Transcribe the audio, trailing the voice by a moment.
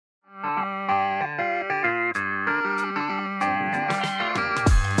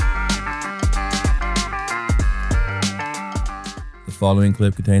following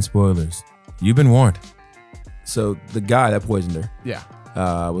clip contains spoilers. You've been warned. So the guy that poisoned her,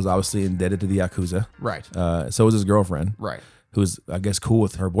 was obviously indebted to the Yakuza. Right. So was his girlfriend. Right. Who's, I guess, cool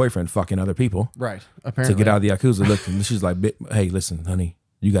with her boyfriend fucking other people. Right. Apparently. To get out of the Yakuza. Look, and she's like, hey, listen, honey,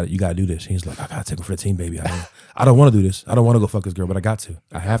 you gotta do this. He's like, I gotta take him for the team, baby. I don't want to do this. I don't want to go fuck this girl, but I got to.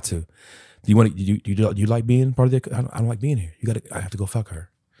 I have to. Do you like being part of the? I don't like being here. I have to go fuck her.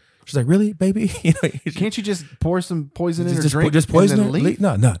 She's like, really, baby? Can't you just pour some poison in her drink? Just poison her? Leave?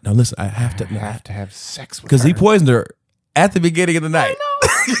 No. Listen, I have to have sex with her. Because he poisoned her at the beginning of the night.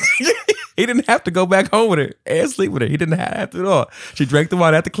 He didn't have to go back home with her and sleep with her. He didn't have to at all. She drank the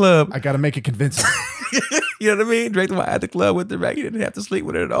wine at the club. I got to make it convincing. You know what I mean? Drank the wine at the club with her. Right? He didn't have to sleep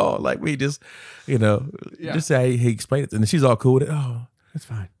with her at all. Like we just, just say he explained it. And she's all cool with it. Oh, that's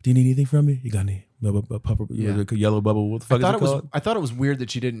fine. Do you need anything from me? You got any yellow bubble? What the fuck is it called? I thought it was weird that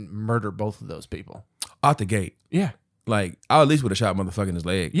she didn't murder both of those people. Out the gate. Yeah. Like, I at least would have shot motherfucker in his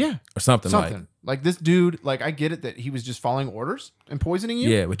leg. Yeah. Or something. Like this dude, like I get it that he was just following orders and poisoning you.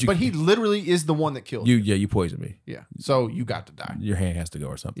 Yeah, but he literally is the one that killed you. Yeah, you poisoned me. Yeah. So you got to die. Your hand has to go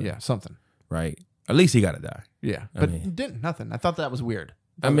or something. Yeah, something. Right? At least he got to die. Yeah. But he didn't. Nothing. I thought that was weird.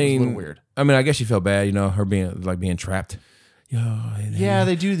 It was a little weird. I guess she felt bad, her being trapped. They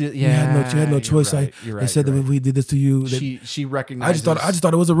do that. Yeah, you had no choice. Right, they said that we did this to you. She recognized. I just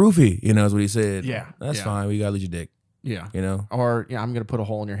thought it was a roofie. Is what he said. Yeah, that's fine. We gotta lose your dick. Yeah, or I'm gonna put a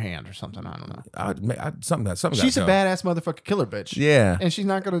hole in your hand or something. I don't know. Something. She's a badass motherfucking killer bitch. Yeah, and she's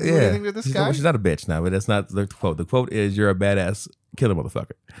not gonna do anything to this guy. She's not a bitch now, but that's not the quote. The quote is, "You're a badass killer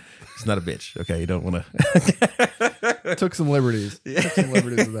motherfucker." She's not a bitch. Okay, you don't want to. Took some liberties. Took some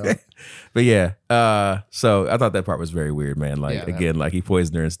liberties with that. But yeah, so I thought that part was very weird, man. Like like he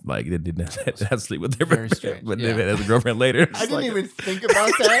poisoned her and like they didn't have to sleep with her, very strange. But then as a girlfriend later. I didn't even think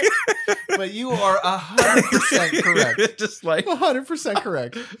about that. But you are 100% correct. Just like 100%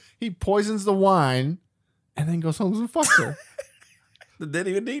 correct. He poisons the wine and then goes home and fucks her. Didn't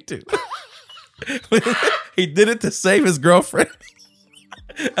even need to. He did it to save his girlfriend.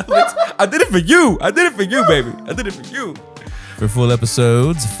 I did it for you. I did it for you, baby. I did it for you. For full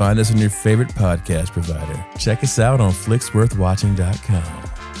episodes, find us on your favorite podcast provider. Check us out on flicksworthwatching.com.